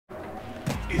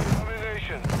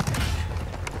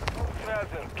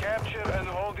Hazard. Capture and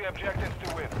hold the objectives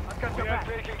to win. We are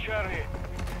taking Charlie.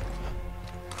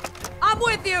 I'm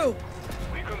with you!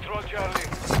 We control Charlie.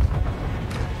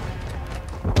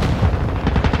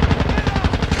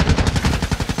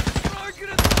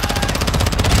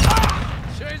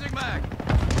 Changing back.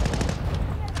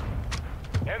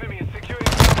 Enemy is securing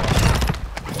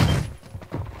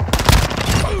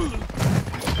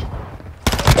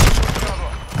Bravo.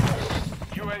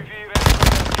 UAV ready for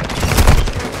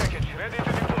package. Ready to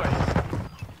deploy.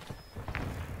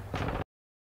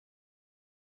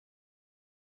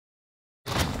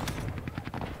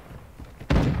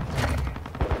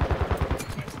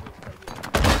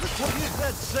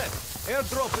 That set.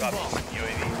 Airdrop inbound.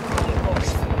 UAV.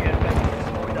 Air package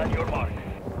deployed on your mark.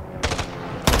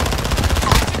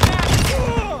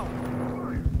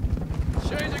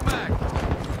 Changing back.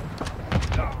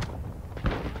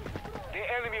 The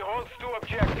enemy holds 2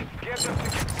 objectives. Get them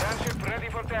secured. Gunship ready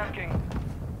for tasking.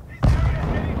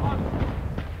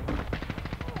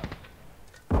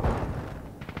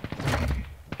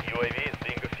 UAV is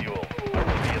being a fuel.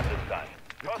 RTV at this time.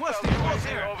 Requesting close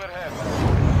air. Overhead.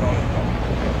 Solid copy.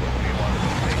 3-1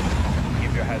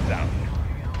 keep your heads down.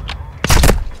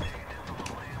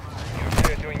 You're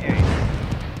clear to engage.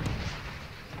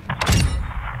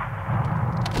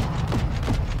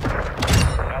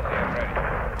 LTM ready.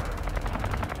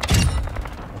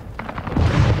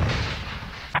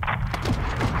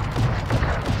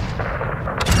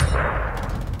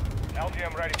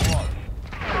 LTM ready for launch.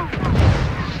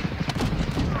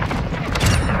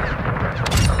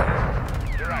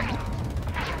 Direct.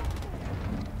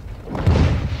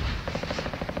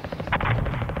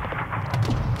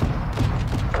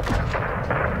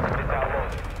 Missile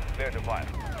loaded. Clear to fire.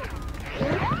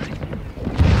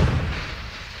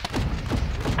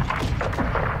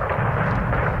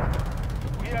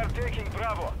 We are taking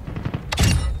Bravo.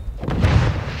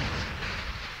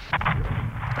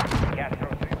 Gas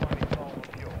through 3-1 is low on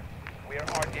fuel. We are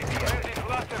RTV. Ready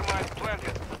cluster mines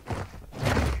planted.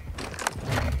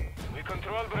 We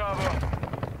control Bravo.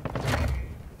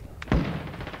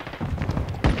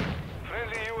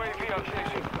 Friendly UAV on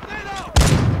station.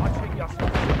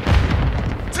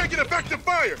 Taking effective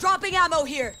fire! Dropping ammo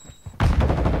here!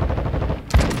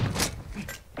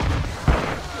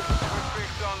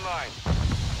 Fixed online.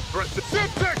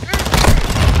 Zip-Tech!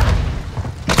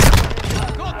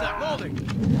 Contact holding.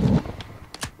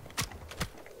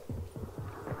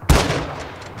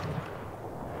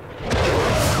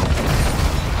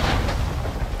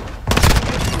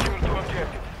 Secure 2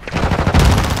 objectives.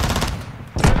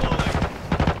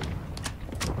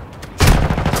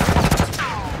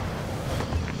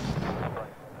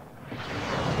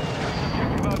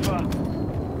 Objective Alpha.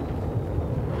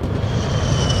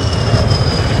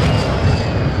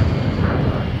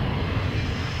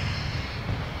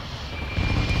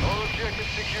 All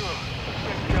objectives secure.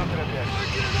 Suspect counterattack.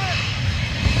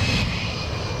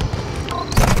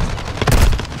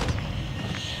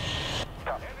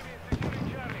 Enemy is securing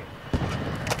Charlie.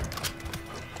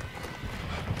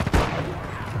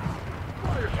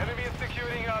 Enemy is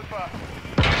securing Alpha.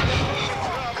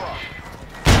 Bravo.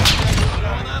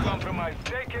 Compromise.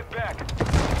 Take it back.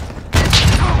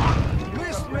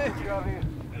 Missed me. Charlie.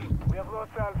 We have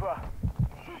lost Alpha.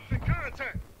 The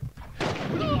contact!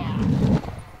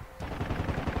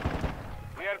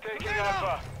 We are taking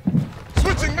Alpha.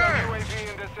 Switching mag! UAV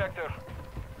in this sector.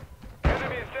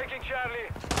 Enemy is taking Charlie.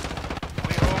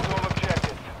 We hold all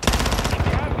objectives. We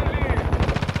have the lead.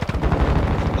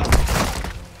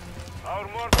 Our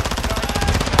mortar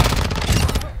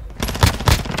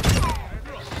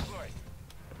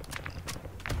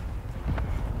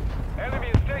Enemy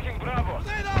is taking Bravo.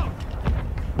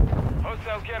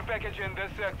 Hostile care package in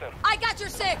this sector. I got your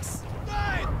 6!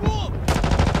 Right, boom.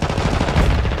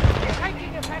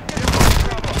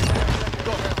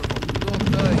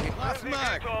 Last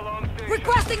mag. Friendly VTOL on station.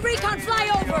 Requesting recon Enemy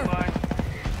flyover. online.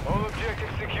 All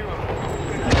objectives secure.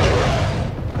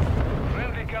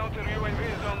 Friendly counter UAV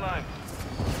is online.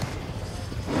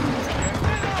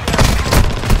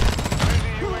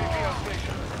 Friendly UAV on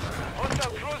station.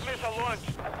 Hostile cruise missile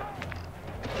launched.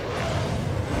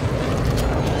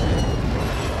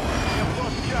 We have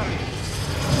lost Charlie.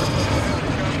 Friendly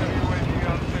counter UAV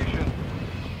on station.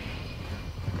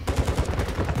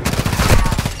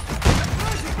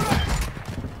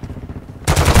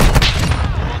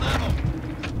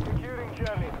 Securing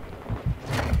Charlie.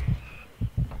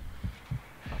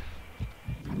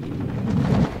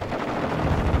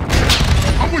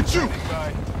 I'm with you! By.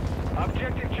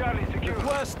 Objective Charlie secure.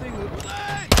 Requesting. Care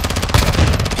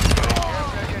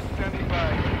package standing by.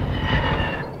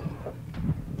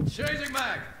 Changing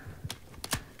mag.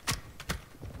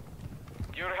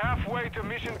 to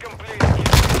mission complete.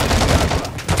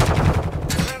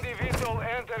 Friendly VTOL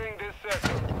entering this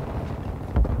sector.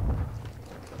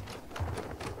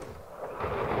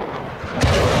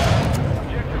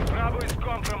 Objective Bravo is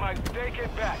compromised. Take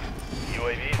it back.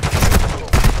 UAV is visual.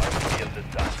 RC at this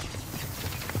time.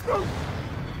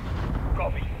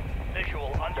 Copy.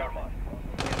 Visual under mine.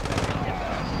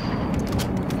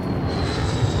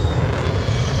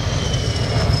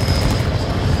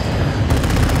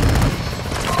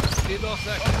 Need no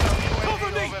second.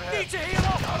 Cover me! Need to heal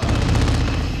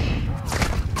up!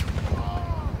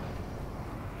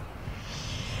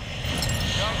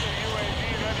 Counter UAV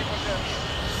ready for test.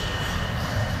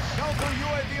 Counter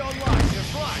UAV online. You're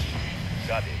flash.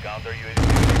 Copy. Counter UAV.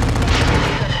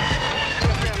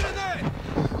 Grenade!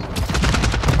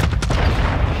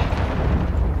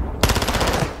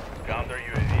 Counter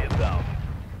UAV is down.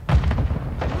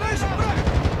 Flash break!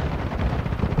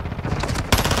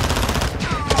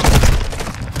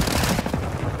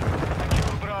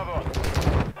 Secure Bravo.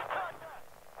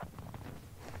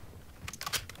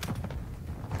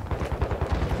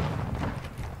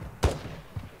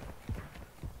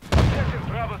 Objective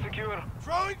Bravo secure.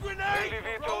 Throwing grenade! Friendly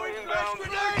VTOL Throwing flash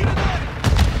inbound.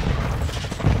 grenade!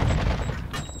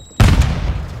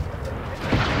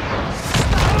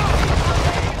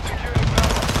 Securing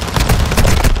Bravo.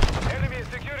 Enemy is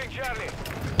securing Charlie.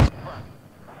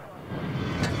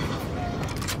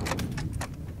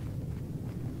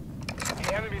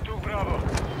 The enemy took Bravo.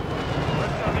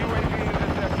 Hostile UAV in the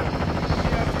sector.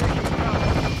 We are taking Bravo.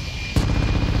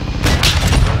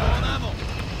 On ammo!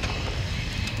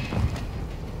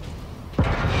 We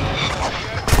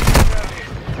are taking Charlie.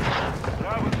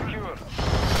 Bravo secure.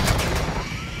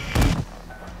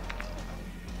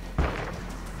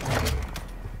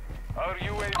 Our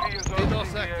UAV is Need no orbiting the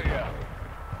sector. area.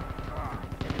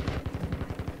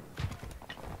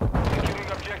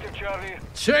 Securing objective Charlie.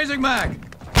 Changing mag!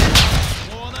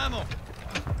 Low on ammo!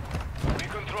 We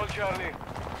control Charlie.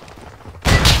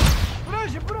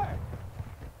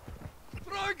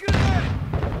 Throwing grenade!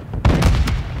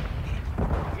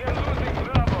 We are losing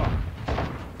Bravo.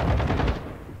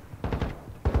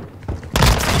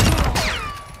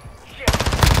 Shit.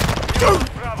 We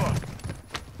lost Bravo.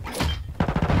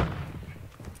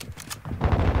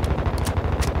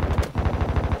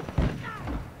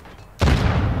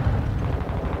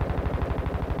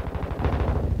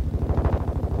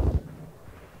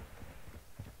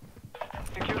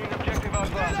 Securing objective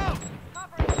Alpha. Grenade!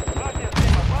 Башня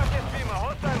Свима, башня Свима.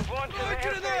 Hostile launch in the Look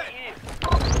at that.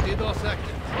 east. Need no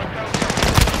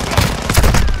second.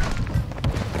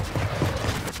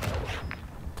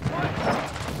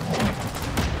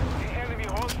 The enemy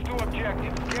holds two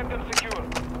objectives. Get them secure.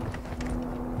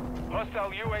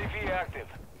 Hostile UAV active.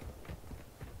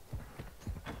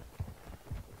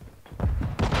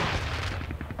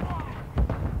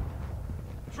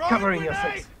 Throwing Covering your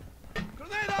grenade! six.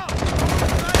 Grenade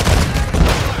out!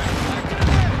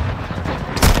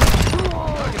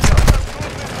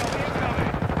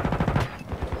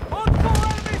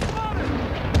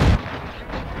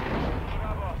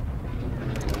 Bravo.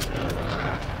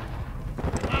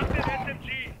 Active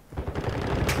SMG.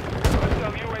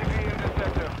 Hostile UAV in the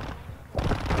sector.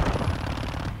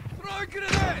 Throwing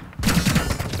grenade!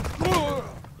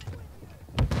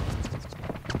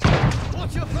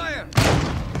 Watch your fire!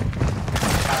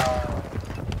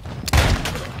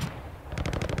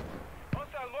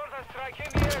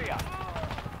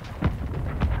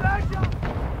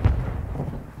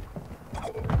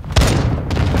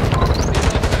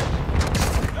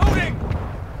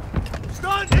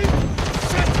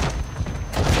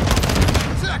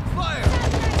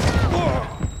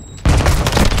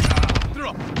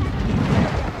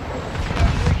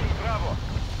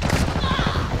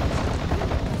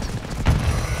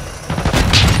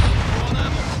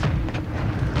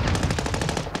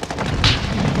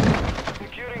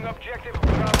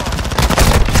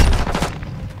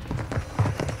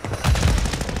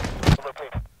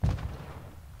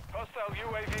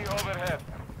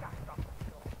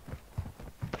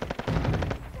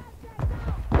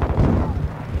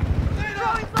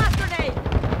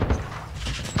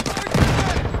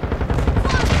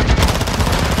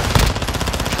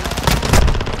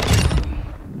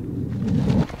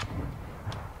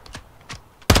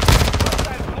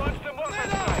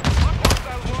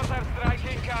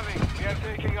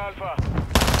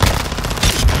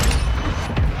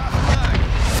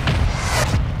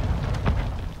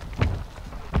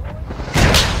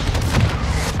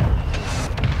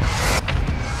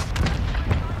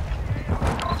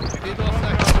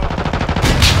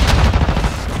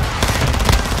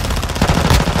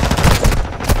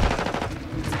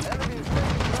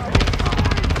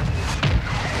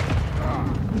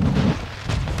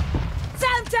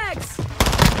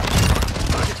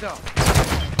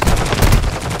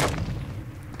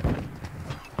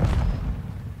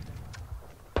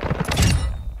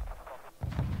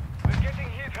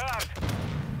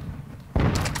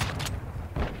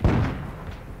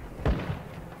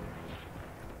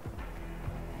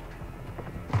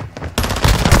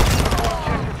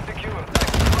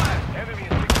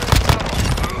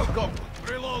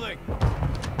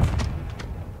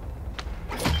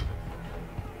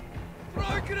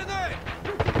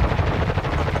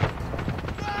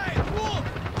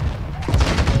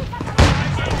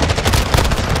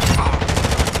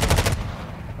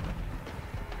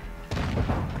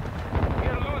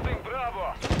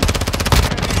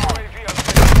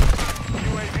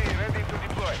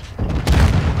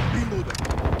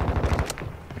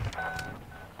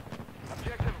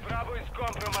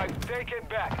 Take it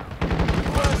back.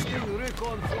 Requesting recon.